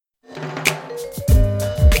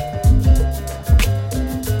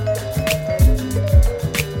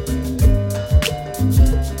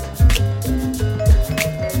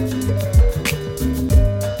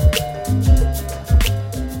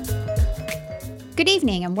Good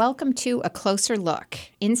evening and welcome to A Closer Look,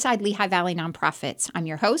 Inside Lehigh Valley Nonprofits. I'm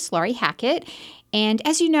your host, Laurie Hackett, and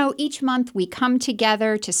as you know, each month we come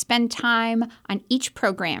together to spend time on each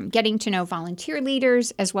program, getting to know volunteer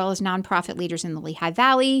leaders as well as nonprofit leaders in the Lehigh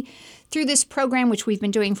Valley. Through this program, which we've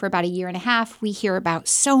been doing for about a year and a half, we hear about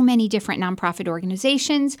so many different nonprofit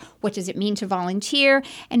organizations. What does it mean to volunteer?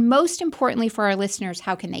 And most importantly for our listeners,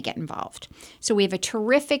 how can they get involved? So we have a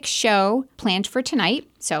terrific show planned for tonight,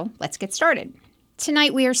 so let's get started.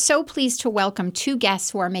 Tonight, we are so pleased to welcome two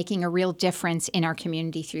guests who are making a real difference in our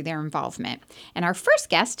community through their involvement. And our first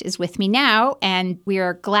guest is with me now, and we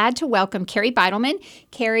are glad to welcome Kerry Beidleman.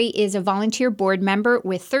 Kerry is a volunteer board member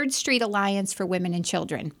with Third Street Alliance for Women and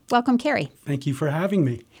Children. Welcome, Kerry. Thank you for having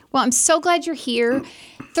me. Well, I'm so glad you're here.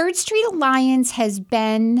 Third Street Alliance has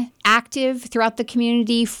been active throughout the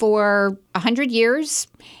community for 100 years,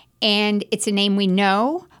 and it's a name we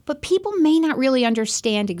know. But people may not really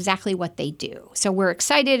understand exactly what they do. So we're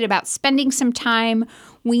excited about spending some time.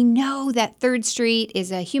 We know that Third Street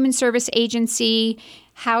is a human service agency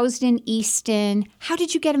housed in Easton. How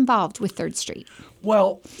did you get involved with Third Street?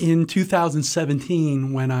 Well, in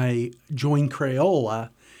 2017, when I joined Crayola,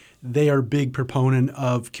 they are a big proponent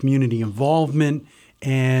of community involvement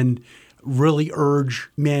and really urge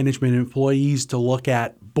management employees to look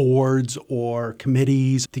at boards or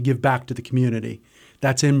committees to give back to the community.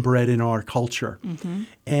 That's inbred in our culture. Mm-hmm.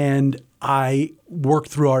 And I worked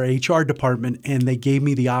through our HR department, and they gave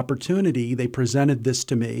me the opportunity. They presented this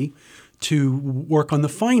to me to work on the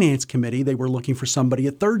finance committee. They were looking for somebody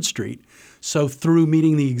at Third Street. So through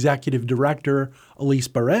meeting the executive director, Elise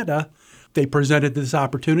Barretta, they presented this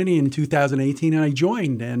opportunity in 2018, and I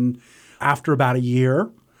joined. And after about a year,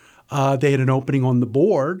 they had an opening on the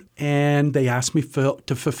board, and they asked me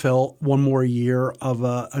to fulfill one more year of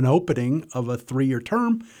an opening of a 3-year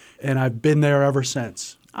term, and I've been there ever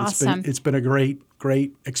since. Awesome. It's been a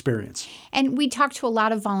great experience. And we talk to a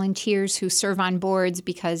lot of volunteers who serve on boards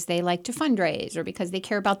because they like to fundraise or because they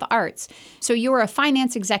care about the arts. So you were a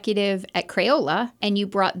finance executive at Crayola, and you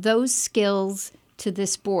brought those skills to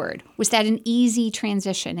this board. Was that an easy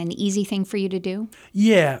transition, an easy thing for you to do?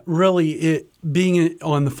 Yeah, really. Being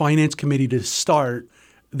on the finance committee to start,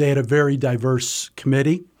 they had a very diverse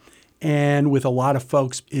committee, and with a lot of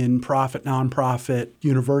folks in profit, nonprofit,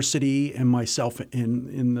 university, and myself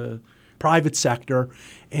in the private sector,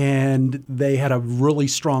 and they had a really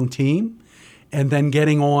strong team. And then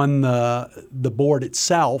getting on the board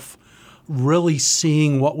itself, really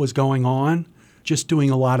seeing what was going on, just doing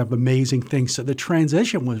a lot of amazing things. So the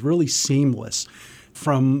transition was really seamless.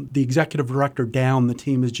 From the executive director down, the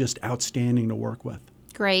team is just outstanding to work with.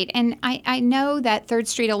 Great. And I know that Third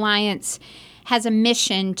Street Alliance has a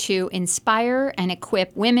mission to inspire and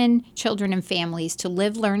equip women, children, and families to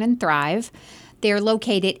live, learn, and thrive. They're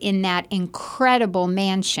located in that incredible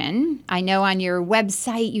mansion. I know on your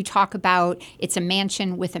website you talk about it's a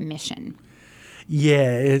mansion with a mission.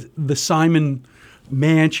 Yeah, the Simon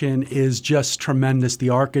Mansion is just tremendous, the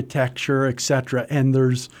architecture, et cetera. And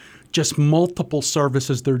there's just multiple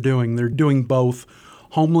services they're doing. They're doing both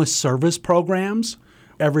homeless service programs,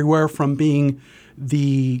 everywhere from being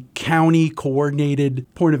the county coordinated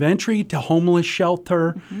point of entry to homeless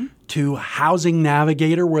shelter, mm-hmm. to housing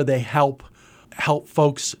navigator, where they help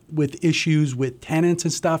folks with issues with tenants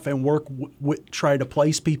and stuff and work try to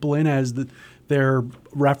place people in as their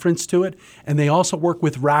reference to it. And they also work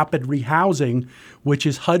with rapid rehousing, which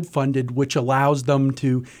is HUD funded, which allows them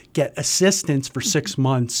to get assistance for 6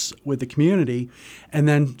 months with the community. And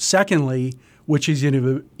then secondly, which is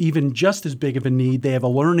even just as big of a need, they have a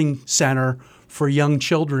learning center for young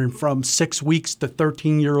children from 6 weeks to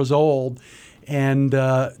 13 years old. And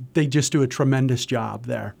they just do a tremendous job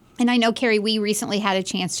there. And I know, Kerry, we recently had a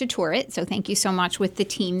chance to tour it, so thank you so much with the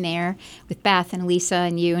team there, with Beth and Lisa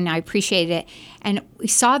and you, and I appreciate it. And we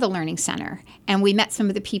saw the Learning Center, and we met some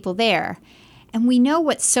of the people there. And we know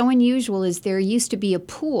what's so unusual is there used to be a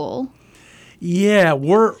pool. Yeah,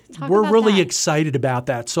 we're really excited about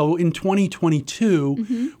that. So in 2022,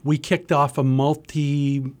 mm-hmm. we kicked off a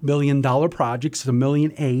multi-million-dollar project, so $1.8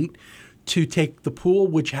 million, to take the pool,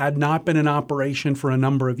 which had not been in operation for a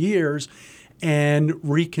number of years, and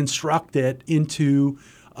reconstruct it into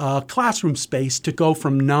classroom space to go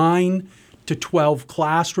from 9 to 12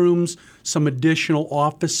 classrooms, some additional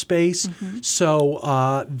office space. Mm-hmm.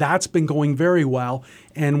 So that's been going very well.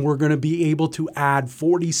 And we're going to be able to add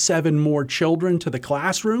 47 more children to the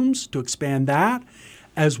classrooms to expand that,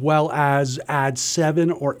 as well as add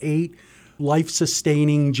 7 or 8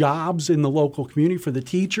 life-sustaining jobs in the local community for the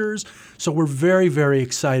teachers. So we're very, very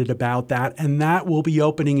excited about that. And that will be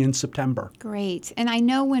opening in September. Great. And I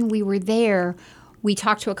know when we were there, we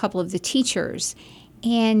talked to a couple of the teachers,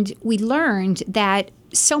 and we learned that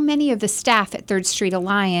so many of the staff at Third Street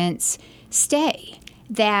Alliance stay,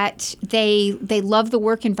 that they love the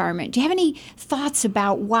work environment. Do you have any thoughts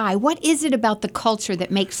about why? What is it about the culture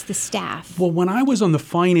that makes the staff? Well, when I was on the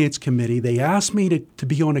finance committee, they asked me to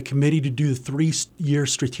be on a committee to do the 3-year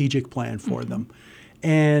strategic plan for them.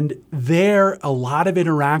 And there, a lot of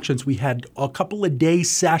interactions. We had a couple of day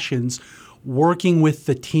sessions working with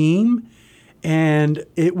the team, and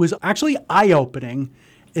it was actually eye-opening.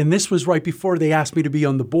 And this was right before they asked me to be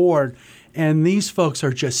on the board. And these folks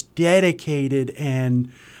are just dedicated,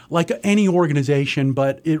 and like any organization,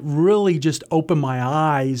 but it really just opened my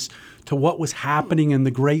eyes to what was happening and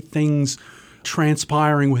the great things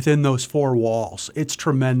transpiring within those 4 walls. It's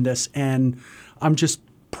tremendous, and I'm just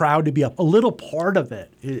proud to be a little part of it.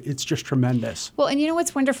 It's just tremendous. Well, and you know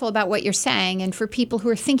what's wonderful about what you're saying, and for people who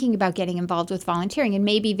are thinking about getting involved with volunteering, and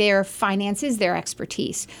maybe their finance is their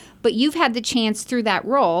expertise, but you've had the chance through that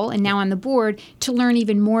role and now on the board to learn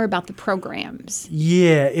even more about the programs.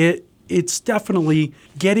 Yeah, it's definitely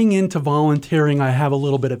getting into volunteering. I have a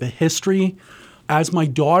little bit of a history. As my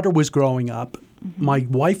daughter was growing up, my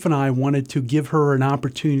wife and I wanted to give her an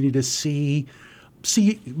opportunity to see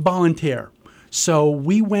volunteer. So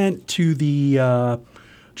we went to the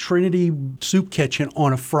Trinity Soup Kitchen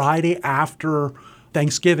on a Friday after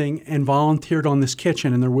Thanksgiving and volunteered on this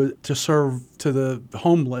kitchen, and there was to serve to the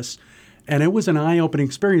homeless. And it was an eye-opening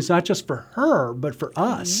experience, not just for her, but for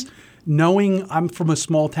us. Knowing I'm from a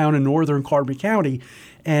small town in northern Carbon County,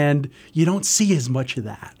 and you don't see as much of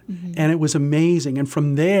that. And it was amazing. And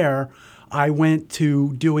from there, I went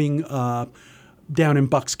to doing down in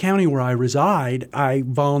Bucks County, where I reside. I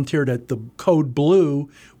volunteered at the Code Blue,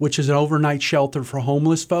 which is an overnight shelter for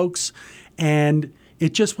homeless folks. And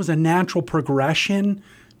it just was a natural progression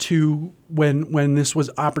to when this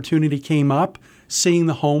opportunity came up, seeing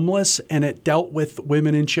the homeless, and it dealt with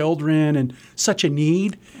women and children and such a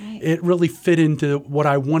need. Right. It really fit into what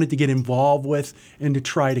I wanted to get involved with and to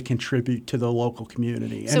try to contribute to the local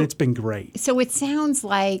community. And it's been great. So it sounds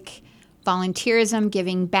like volunteerism,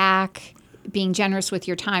 giving back, being generous with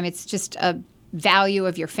your time, it's just a value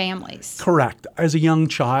of your families. Correct. As a young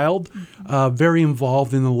child, very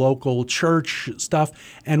involved in the local church stuff.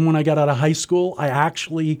 And when I got out of high school, I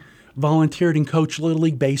actually volunteered and coached Little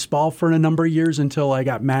League Baseball for a number of years until I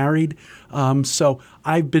got married. So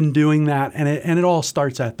I've been doing that, and it all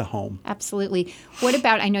starts at the home. Absolutely. What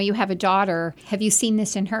about, I know you have a daughter. Have you seen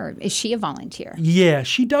this in her? Is she a volunteer? Yeah,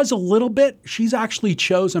 she does a little bit. She's actually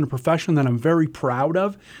chosen a profession that I'm very proud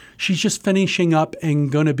of. She's just finishing up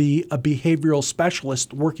and going to be a behavioral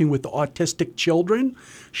specialist working with autistic children.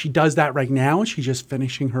 She does that right now. She's just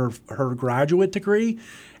finishing her graduate degree.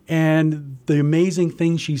 And the amazing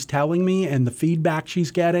things she's telling me and the feedback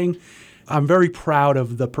she's getting, I'm very proud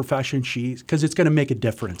of the profession because it's going to make a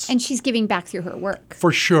difference. And she's giving back through her work.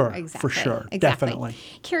 For sure. Exactly. For sure. Exactly. Definitely.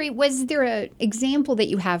 Kerry, was there an example that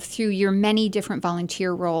you have through your many different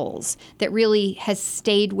volunteer roles that really has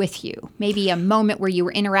stayed with you? Maybe a moment where you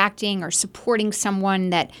were interacting or supporting someone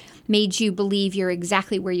that made you believe you're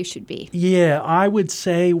exactly where you should be? Yeah, I would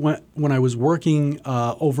say when I was working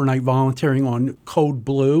overnight volunteering on Code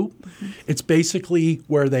Blue, it's basically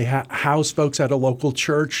where they house folks at a local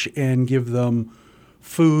church and give them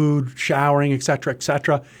food, showering, et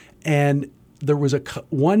cetera, and there was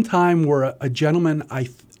one time where a gentleman I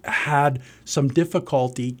had some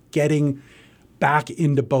difficulty getting back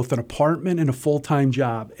into both an apartment and a full-time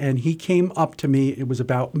job, and he came up to me, it was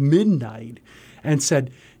about midnight, and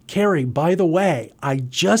said, "Kerry, by the way, I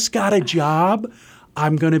just got a job.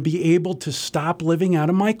 I'm going to be able to stop living out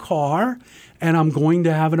of my car, and I'm going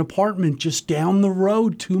to have an apartment just down the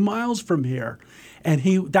road 2 miles from here." And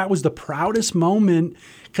that was the proudest moment,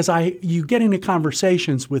 because you get into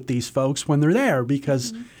conversations with these folks when they're there,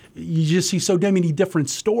 because you just see so many different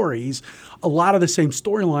stories, a lot of the same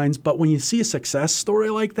storylines. But when you see a success story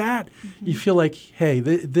like that, you feel like, hey,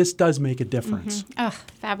 this does make a difference. Oh,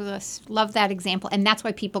 fabulous. Love that example. And that's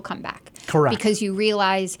why people come back. Correct. Because you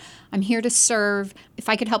realize, I'm here to serve. If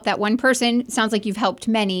I could help that one person, it sounds like you've helped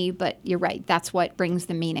many, but you're right. That's what brings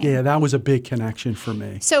the meaning. Yeah, that was a big connection for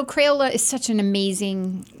me. So Crayola is such an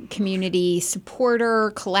amazing community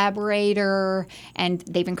supporter, collaborator, and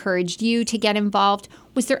they've encouraged you to get involved.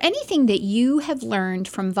 Was there anything that you have learned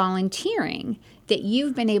from volunteering that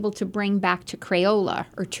you've been able to bring back to Crayola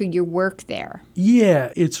or to your work there?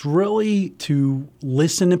 Yeah, it's really to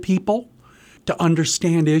listen to people, to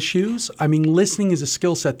understand issues. I mean, listening is a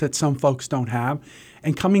skill set that some folks don't have.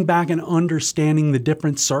 and coming back and understanding the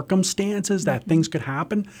different circumstances that things could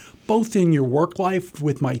happen, both in your work life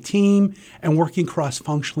with my team and working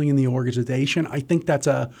cross-functionally in the organization. I think that's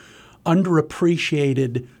a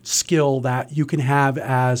underappreciated skill that you can have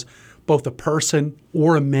as both a person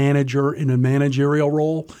or a manager in a managerial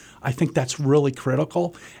role. I think that's really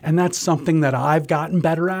critical. And that's something that I've gotten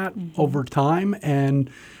better at over time. And,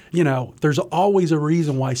 there's always a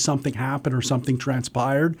reason why something happened or something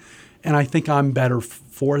transpired. And I think I'm better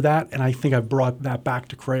for that. And I think I've brought that back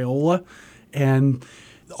to Crayola. And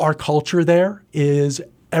our culture there is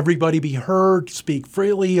everybody be heard, speak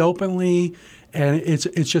freely, openly. And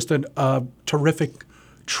it's just a terrific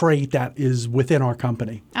trait that is within our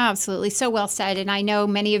company. Absolutely. So well said. And I know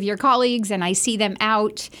many of your colleagues, and I see them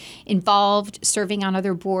out involved, serving on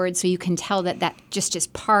other boards. So you can tell that just is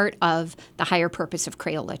part of the higher purpose of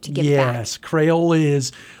Crayola to give back. Yes. Crayola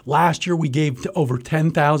is, last year we gave over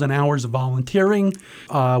 10,000 hours of volunteering.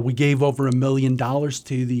 We gave over $1 million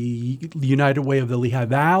to the United Way of the Lehigh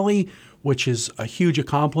Valley, which is a huge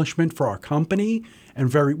accomplishment for our company.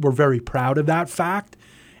 And we're very proud of that fact.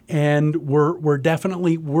 And we're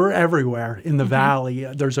everywhere in the Valley.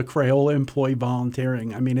 There's a Crayola employee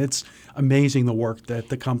volunteering. I mean, it's amazing the work that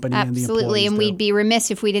the company and the employees Absolutely. And do. we'd be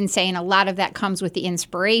remiss if we didn't say, and a lot of that comes with the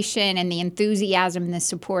inspiration and the enthusiasm and the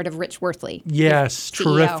support of Rich Worthley. Yes,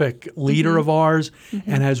 terrific leader of ours,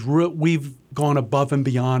 and we've gone above and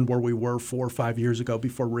beyond where we were 4 or 5 years ago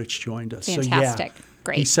before Rich joined us. Fantastic. So, yeah.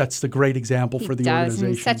 Great. He sets the great example for the organization.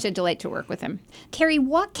 And it's such a delight to work with him. Kerry,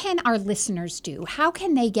 what can our listeners do? How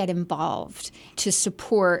can they get involved to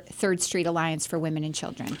support Third Street Alliance for Women and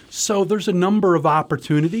Children? So there's a number of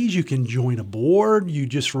opportunities. You can join a board. You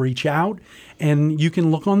just reach out, and you can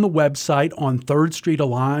look on the website on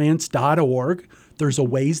thirdstreetalliance.org. There's a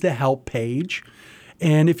Ways to Help page.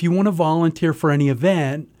 And if you want to volunteer for any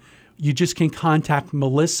event, you just can contact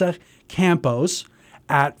Melissa Campos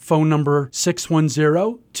at phone number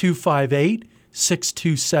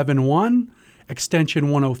 610-258-6271, extension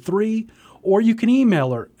 103, or you can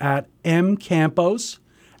email her at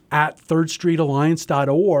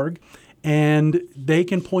mcampos@thirdstreetalliance.org, and they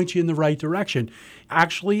can point you in the right direction.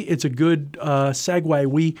 Actually, it's a good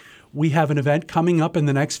segue. We have an event coming up in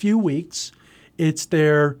the next few weeks. It's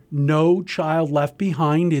their No Child Left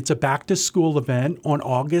Behind. It's a back-to-school event on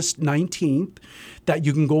August 19th that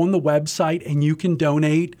you can go on the website and you can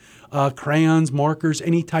donate crayons, markers,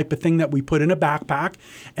 any type of thing that we put in a backpack.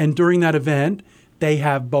 And during that event, they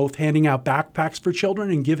have both handing out backpacks for children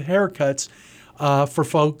and give haircuts for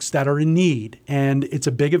folks that are in need. And it's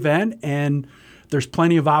a big event, and there's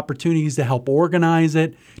plenty of opportunities to help organize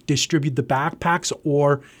it, distribute the backpacks,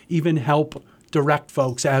 or even help direct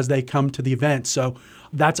folks as they come to the event. So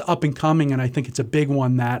that's up and coming, and I think it's a big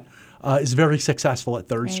one that is very successful at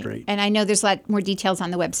Third Street. And I know there's a lot more details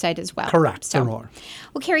on the website as well. Correct, there are.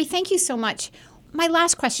 Well, Kerry, thank you so much. My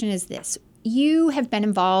last question is this. You have been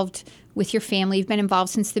involved with your family. You've been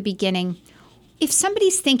involved since the beginning. If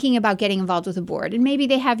somebody's thinking about getting involved with a board, and maybe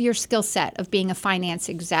they have your skill set of being a finance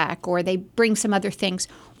exec, or they bring some other things,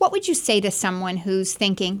 what would you say to someone who's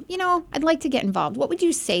thinking, I'd like to get involved? What would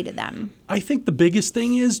you say to them? I think the biggest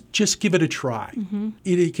thing is just give it a try.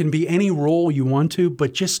 It can be any role you want to,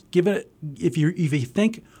 but just give it, if you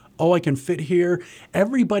think, I can fit here.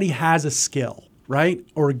 Everybody has a skill, right?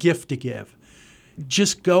 Or a gift to give.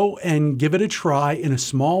 Just go and give it a try in a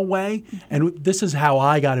small way. And this is how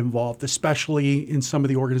I got involved, especially in some of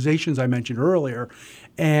the organizations I mentioned earlier.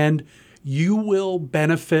 And you will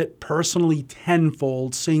benefit personally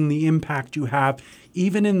tenfold seeing the impact you have,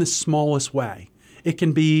 even in the smallest way. It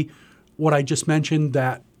can be what I just mentioned,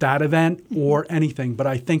 that event, or anything. But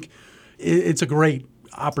I think it's a great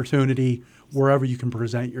opportunity wherever you can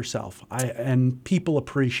present yourself. And people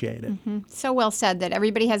appreciate it. So well said that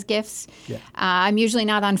everybody has gifts. Yeah. I'm usually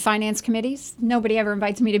not on finance committees. Nobody ever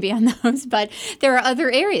invites me to be on those. But there are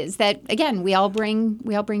other areas that, again, we all bring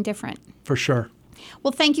different. For sure.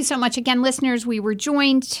 Well, thank you so much. Again, listeners, we were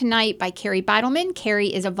joined tonight by Kerry Beidleman.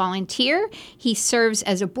 Kerry is a volunteer. He serves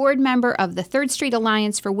as a board member of the Third Street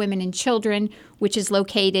Alliance for Women and Children, which is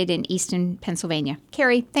located in Easton, Pennsylvania.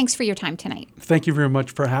 Kerry, thanks for your time tonight. Thank you very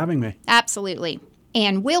much for having me. Absolutely.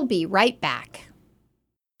 And we'll be right back.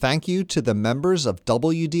 Thank you to the members of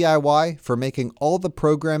WDIY for making all the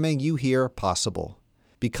programming you hear possible.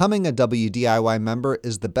 Becoming a WDIY member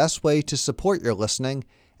is the best way to support your listening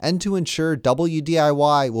and to ensure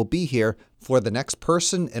WDIY will be here for the next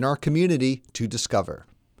person in our community to discover.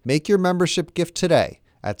 Make your membership gift today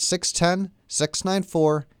at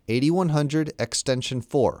 610-694-8100 extension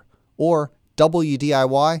 4 or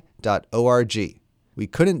WDIY.org. We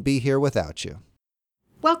couldn't be here without you.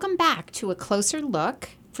 Welcome back to A Closer Look.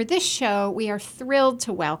 For this show, we are thrilled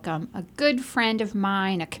to welcome a good friend of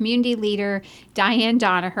mine, a community leader, Diane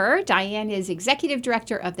Donaher. Diane is Executive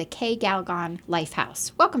Director of the Cay Galgon Life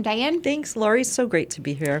House. Welcome, Diane. Thanks, Laurie. So great to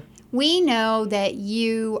be here. We know that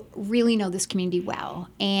you really know this community well,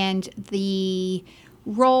 and the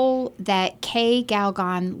role that Cay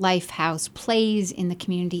Galgon Life House plays in the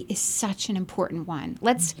community is such an important one.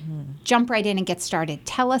 Let's jump right in and get started.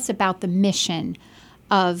 Tell us about the mission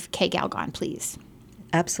of Cay Galgon, please.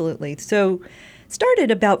 Absolutely. So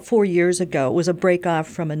started about 4 years ago. It was a break-off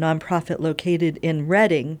from a nonprofit located in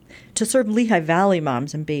Reading to serve Lehigh Valley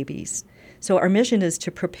moms and babies. So our mission is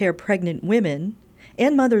to prepare pregnant women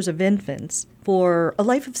and mothers of infants for a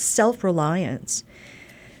life of self-reliance.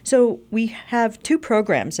 So we have 2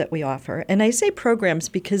 programs that we offer. And I say programs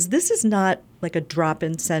because this is not like a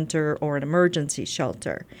drop-in center or an emergency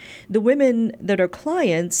shelter. The women that are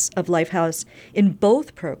clients of Life House in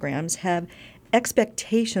both programs have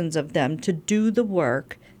expectations of them to do the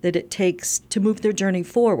work that it takes to move their journey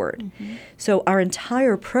forward. Mm-hmm. So our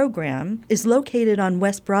entire program is located on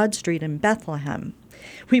West Broad Street in Bethlehem.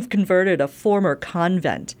 We've converted a former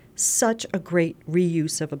convent, such a great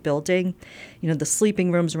reuse of a building. You know, the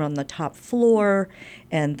sleeping rooms are on the top floor,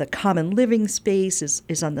 and the common living space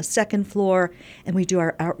is on the second floor, and we do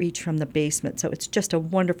our outreach from the basement. So it's just a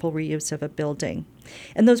wonderful reuse of a building.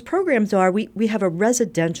 And those programs are, we have a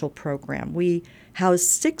residential program. We house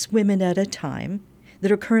 6 women at a time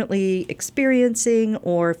that are currently experiencing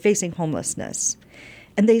or facing homelessness.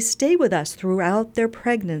 And they stay with us throughout their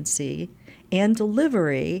pregnancy and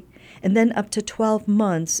delivery, and then up to 12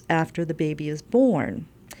 months after the baby is born.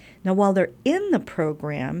 Now, while they're in the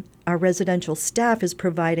program, our residential staff is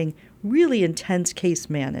providing really intense case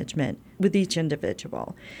management with each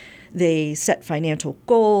individual. They set financial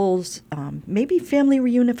goals, maybe family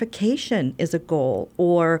reunification is a goal,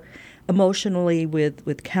 or emotionally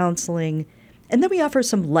with counseling. And then we offer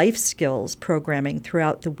some life skills programming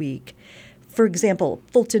throughout the week. For example,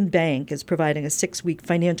 Fulton Bank is providing a 6-week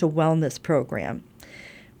financial wellness program.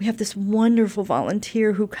 We have this wonderful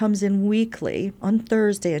volunteer who comes in weekly on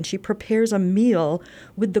Thursday, and she prepares a meal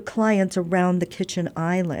with the clients around the kitchen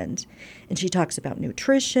island. And she talks about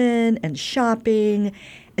nutrition and shopping,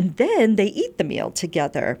 and then they eat the meal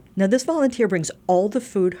together. Now, this volunteer brings all the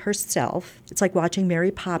food herself. It's like watching Mary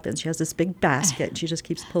Poppins. She has this big basket, and she just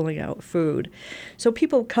keeps pulling out food. So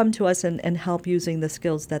people come to us and help using the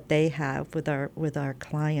skills that they have with our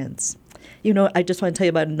clients. You know, I just want to tell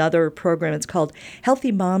you about another program. It's called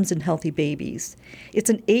Healthy Moms and Healthy Babies.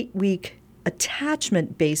 It's an 8-week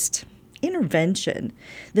attachment-based intervention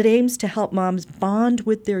that aims to help moms bond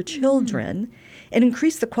with their children and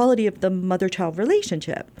increase the quality of the mother-child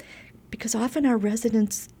relationship, because often our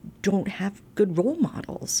residents don't have good role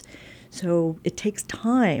models. So it takes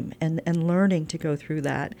time and learning to go through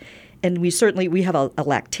that. And we have a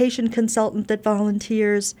lactation consultant that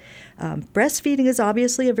volunteers. Breastfeeding is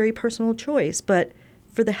obviously a very personal choice, but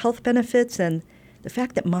for the health benefits and the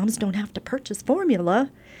fact that moms don't have to purchase formula,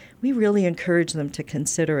 we really encourage them to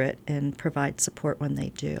consider it and provide support when they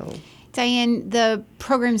do. Diane, the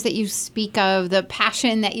programs that you speak of, the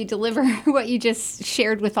passion that you deliver, what you just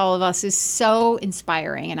shared with all of us is so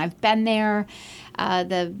inspiring. And I've been there.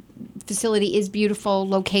 The facility is beautiful,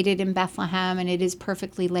 located in Bethlehem, and it is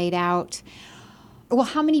perfectly laid out. Well,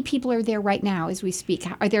 how many people are there right now as we speak?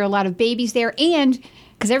 Are there a lot of babies there? And,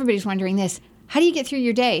 because everybody's wondering this, how do you get through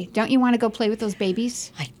your day? Don't you want to go play with those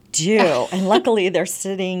babies? I do. And luckily they're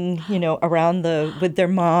sitting, around with their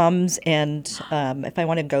moms. And if I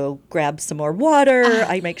want to go grab some more water,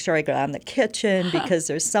 I make sure I go down in the kitchen because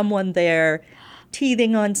there's someone there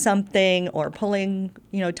teething on something or pulling,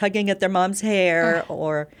 tugging at their mom's hair,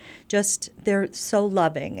 or just, they're so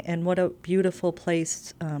loving. And what a beautiful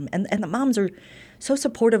place. And the moms are so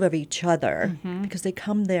supportive of each other because they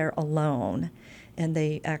come there alone and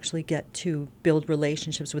they actually get to build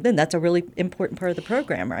relationships within. That's a really important part of the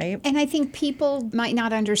program, right? And I think people might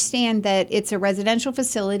not understand that it's a residential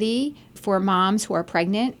facility for moms who are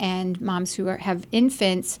pregnant and moms who have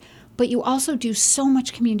infants, but you also do so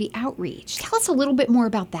much community outreach. Tell us a little bit more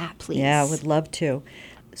about that, please. Yeah, I would love to.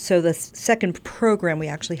 So the second program we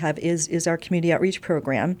actually have is our community outreach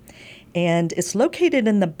program. And it's located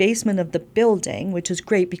in the basement of the building, which is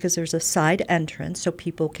great because there's a side entrance so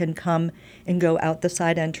people can come and go out the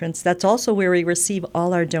side entrance. That's also where we receive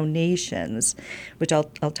all our donations, which I'll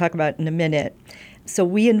talk about in a minute. So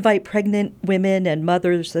we invite pregnant women and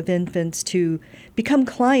mothers of infants to become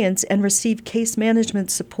clients and receive case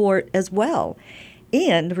management support as well,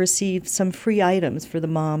 and receive some free items for the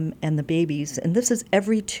mom and the babies. And this is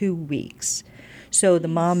every 2 weeks. So the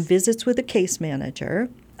mom visits with a case manager,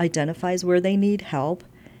 identifies where they need help,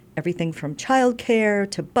 everything from childcare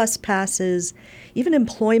to bus passes, even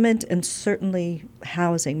employment, and certainly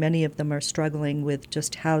housing. Many of them are struggling with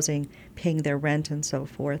just housing, paying their rent and so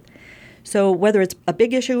forth. So whether it's a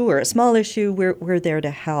big issue or a small issue, we're there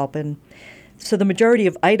to help. And so the majority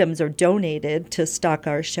of items are donated to stock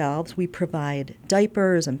our shelves. We provide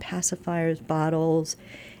diapers and pacifiers, bottles,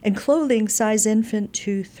 and clothing size infant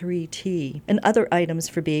to 3T, and other items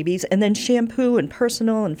for babies, and then shampoo and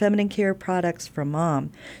personal and feminine care products for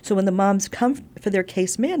mom. So when the moms come for their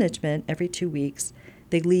case management every 2 weeks,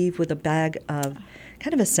 they leave with a bag of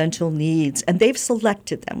kind of essential needs, and they've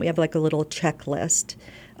selected them. We have like a little checklist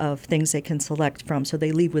of things they can select from, so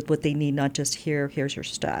they leave with what they need, not just here's your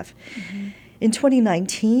stuff. Mm-hmm. In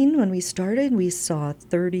 2019, when we started, we saw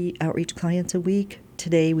 30 outreach clients a week.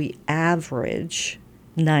 Today, we average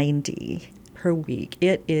 90 per week.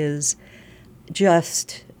 It is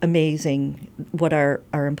just amazing what our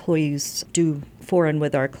employees do for and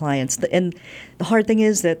with our clients. And the hard thing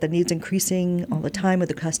is that the need's increasing all the time with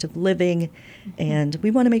the cost of living, and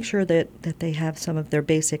we want to make sure that they have some of their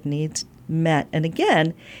basic needs met. And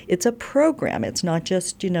again, it's a program. It's not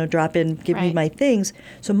just, drop in, give me my things.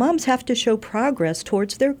 So moms have to show progress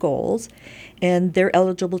towards their goals, and they're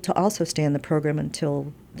eligible to also stay in the program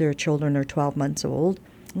until their children are 12 months old.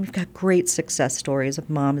 And we've got great success stories of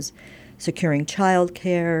moms securing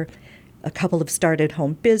childcare. A couple have started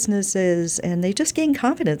home businesses, and they just gain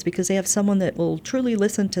confidence because they have someone that will truly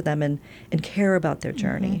listen to them and care about their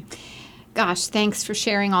journey. Mm-hmm. Gosh, thanks for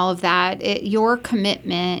sharing all of that. Your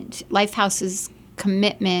commitment, Lifehouse's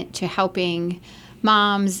commitment to helping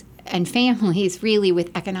moms and families really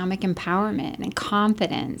with economic empowerment and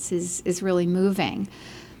confidence is really moving.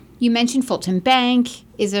 You mentioned Fulton Bank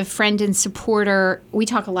is a friend and supporter. We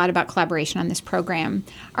talk a lot about collaboration on this program.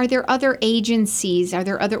 Are there other agencies, are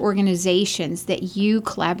there other organizations that you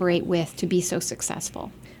collaborate with to be so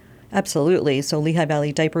successful? Absolutely. So Lehigh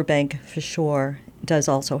Valley Diaper Bank, for sure, does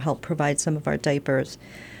also help provide some of our diapers.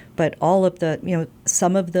 But all of the,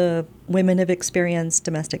 some of the women have experienced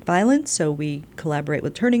domestic violence, so we collaborate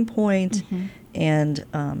with Turning Point and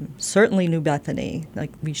certainly New Bethany.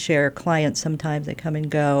 Like, we share clients sometimes, they come and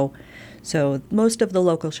go. So most of the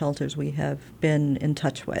local shelters we have been in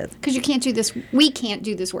touch with. Because we can't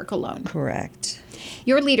do this work alone. Correct.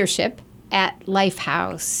 Your leadership at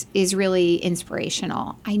Lifehouse is really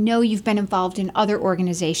inspirational. I know you've been involved in other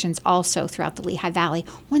organizations also throughout the Lehigh Valley.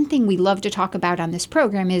 One thing we love to talk about on this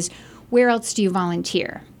program is, where else do you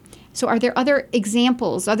volunteer? So are there other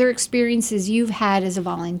examples, other experiences you've had as a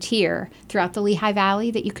volunteer throughout the Lehigh Valley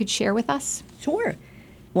that you could share with us? Sure.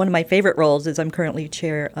 One of my favorite roles is I'm currently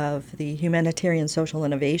chair of the Humanitarian Social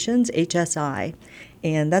Innovations, HSI,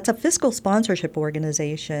 and that's a fiscal sponsorship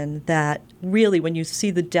organization that really, when you see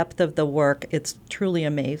the depth of the work, it's truly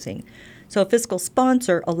amazing. So a fiscal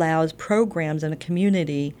sponsor allows programs in a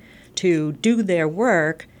community to do their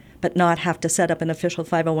work but not have to set up an official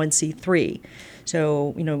 501c3. So,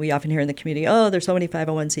 we often hear in the community, there's so many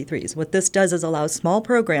 501c3s. What this does is allow small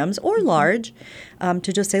programs or large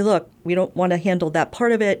to just say, look, we don't want to handle that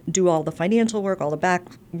part of it, do all the financial work, all the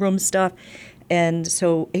backroom stuff. And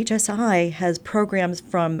so HSI has programs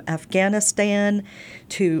from Afghanistan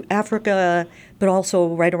to Africa, but also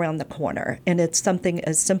right around the corner. And it's something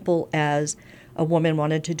as simple as a woman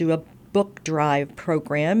wanted to do a book drive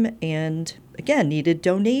program and, again, needed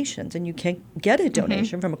donations. And you can't get a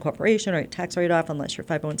donation from a corporation or a tax write-off unless you're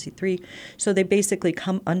 501c3. So they basically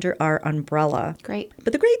come under our umbrella. Great.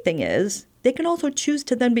 But the great thing is they can also choose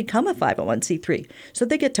to then become a 501c3. So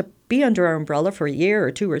they get to be under our umbrella for a year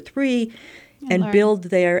or 2 or 3 and build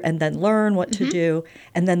there and then learn what to do.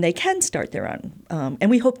 And then they can start their own.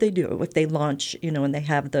 And we hope they do if they launch, and they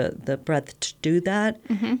have the breadth to do that.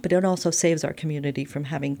 But it also saves our community from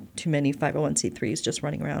having too many 501c3s just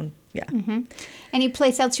running around. Yeah. Any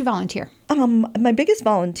place else you volunteer? My biggest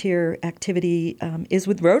volunteer activity is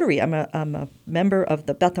with Rotary. I'm a member of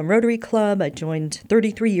the Bethlehem Rotary Club. I joined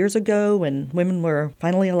 33 years ago when women were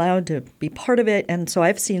finally allowed to be part of it. And so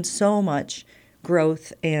I've seen so much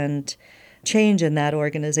growth and change in that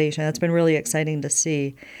organization. That's been really exciting to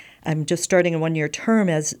see. I'm just starting a 1-year term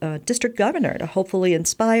as district governor to hopefully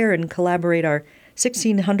inspire and collaborate our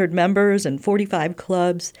 1,600 members and 45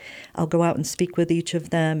 clubs. I'll go out and speak with each of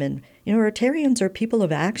them. And, Rotarians are people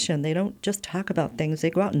of action. They don't just talk about things. They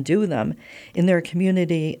go out and do them in their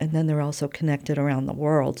community, and then they're also connected around the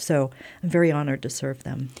world. So I'm very honored to serve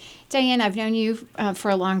them. Diane, I've known you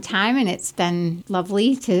for a long time, and it's been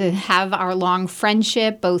lovely to have our long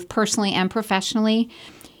friendship, both personally and professionally.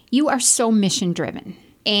 You are so mission-driven,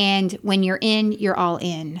 and when you're in, you're all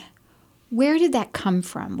in. Where did that come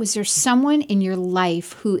from? Was there someone in your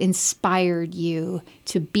life who inspired you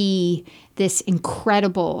to be this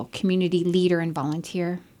incredible community leader and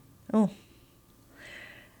volunteer? Oh,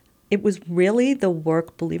 it was really the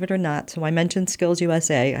work, believe it or not. So I mentioned Skills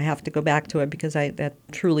USA. I have to go back to it because that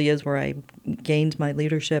truly is where I gained my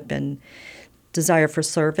leadership and desire for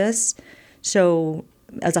service. So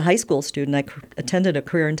as a high school student, I attended a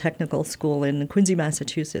career and technical school in Quincy,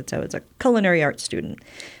 Massachusetts. I was a culinary arts student.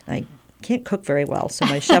 I can't cook very well, so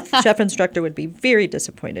my chef instructor would be very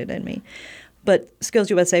disappointed in me. But Skills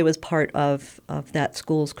USA was part of that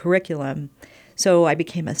school's curriculum. So I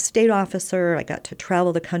became a state officer. I got to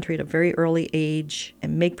travel the country at a very early age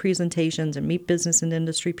and make presentations and meet business and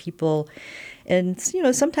industry people. And,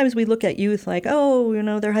 sometimes we look at youth like,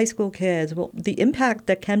 oh, they're high school kids. Well, the impact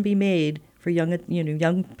that can be made for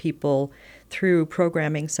young people through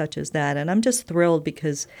programming such as that. And I'm just thrilled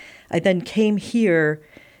because I then came here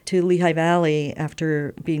to Lehigh Valley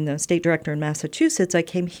after being the state director in Massachusetts. I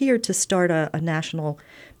came here to start a national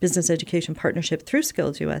business education partnership through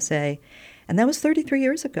Skills USA. And that was 33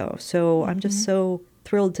 years ago. So I'm just so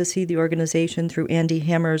thrilled to see the organization through Andy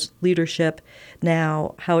Hammer's leadership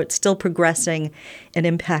now, how it's still progressing and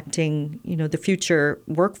impacting, the future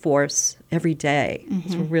workforce every day.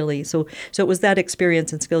 It's really so it was that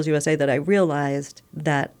experience in Skills USA that I realized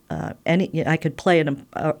that I could play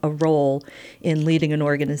a role in leading an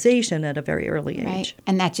organization at a very early age. Right.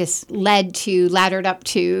 And that just laddered up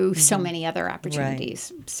to so many other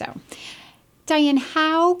opportunities. Right. So, Diane,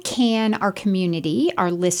 how can our community,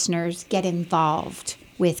 our listeners, get involved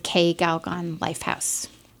with Cay Galgon Life House?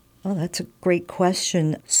 Oh, that's a great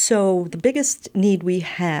question. So the biggest need we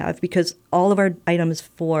have, because all of our items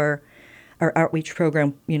for our outreach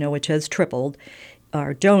program, which has tripled,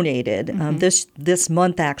 are donated. This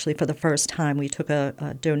month, actually, for the first time, we took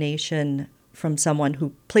a donation from someone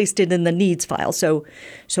who placed it in the needs file. So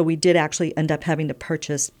we did actually end up having to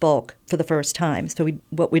purchase bulk for the first time. So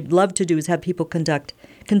what we'd love to do is have people conduct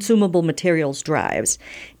consumable materials drives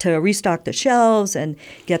to restock the shelves and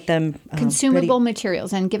get them consumable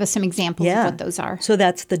materials, and give us some examples of what those are. So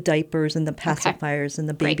that's the diapers and the pacifiers and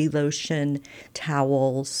the baby lotion,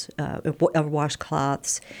 towels,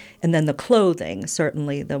 washcloths, and then the clothing,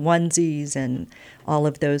 certainly the onesies and all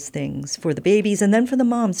of those things for the babies, and then for the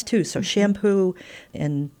moms too. So shampoo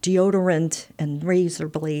and deodorant and razor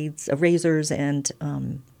blades, razors, and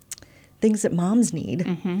things that moms need.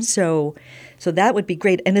 So that would be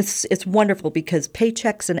great. And it's wonderful because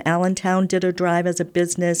Paychecks in Allentown did a drive as a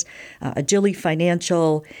business. Agili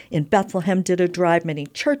Financial in Bethlehem did a drive. Many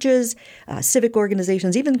churches, civic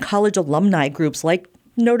organizations, even college alumni groups like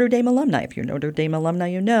Notre Dame alumni. If you're Notre Dame alumni,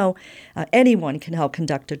 anyone can help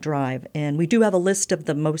conduct a drive. And we do have a list of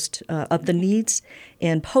the most of the needs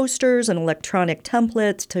and posters and electronic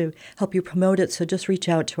templates to help you promote it. So just reach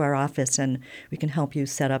out to our office and we can help you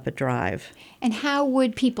set up a drive. And how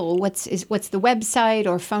would people, what's the website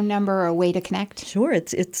or phone number or a way to connect? Sure.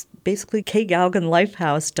 It's basically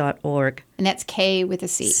caygalgonlifehouse.org. And that's K with a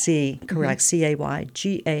C. C, correct.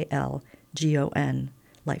 CAYGALGON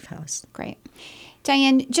Lifehouse. Great.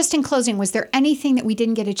 Diane, just in closing, was there anything that we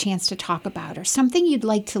didn't get a chance to talk about or something you'd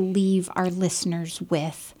like to leave our listeners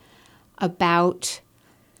with about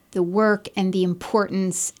the work and the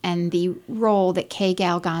importance and the role that Cay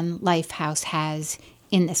Galgon Life House has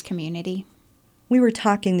in this community? We were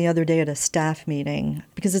talking the other day at a staff meeting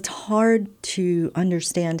because it's hard to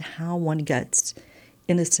understand how one gets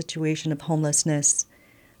in a situation of homelessness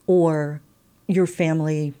or your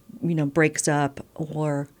family, breaks up,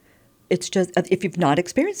 or it's just, if you've not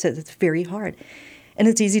experienced it, it's very hard. And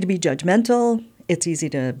it's easy to be judgmental. It's easy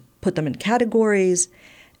to put them in categories.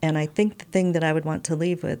 And I think the thing that I would want to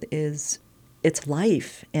leave with is it's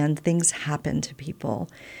life and things happen to people.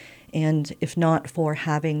 And if not for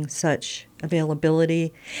having such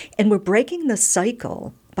availability, and we're breaking the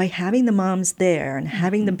cycle by having the moms there and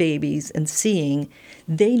having the babies and seeing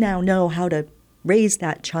they now know how to raise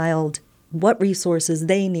that child, what resources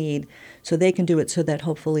they need so they can do it so that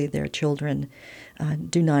hopefully their children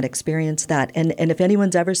do not experience that. And if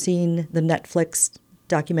anyone's ever seen the Netflix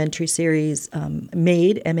documentary series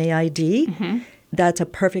Maid, M-A-I-D, that's a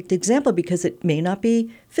perfect example because it may not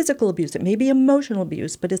be physical abuse, it may be emotional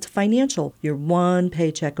abuse, but it's financial. You're one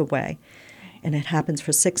paycheck away, and it happens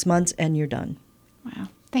for 6 months and you're done. Wow.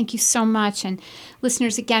 Thank you so much. And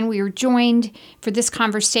listeners, again, we were joined for this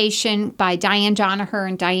conversation by Diane Donaher,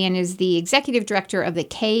 and Diane is the executive director of the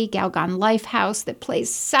Cay Galgon Life House that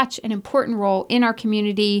plays such an important role in our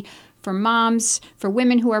community for moms, for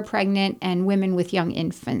women who are pregnant, and women with young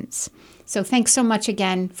infants. So thanks so much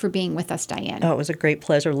again for being with us, Diane. Oh, it was a great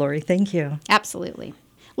pleasure, Laurie. Thank you. Absolutely.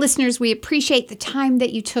 Listeners, we appreciate the time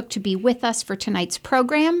that you took to be with us for tonight's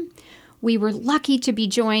program. We were lucky to be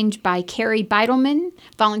joined by Kerry Beidleman,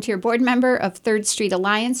 volunteer board member of Third Street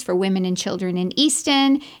Alliance for Women and Children in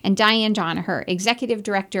Easton, and Diane Donaher, executive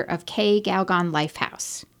director of Cay Galgon Life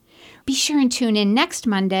House. Be sure and tune in next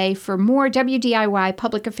Monday for more WDIY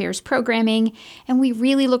public affairs programming, and we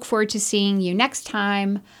really look forward to seeing you next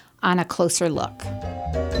time on A Closer Look.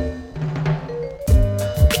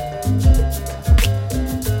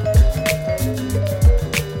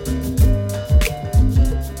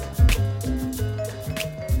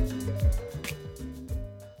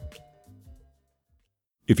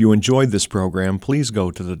 If you enjoyed this program, please go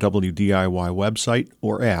to the WDIY website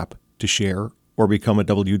or app to share or become a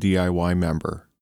WDIY member.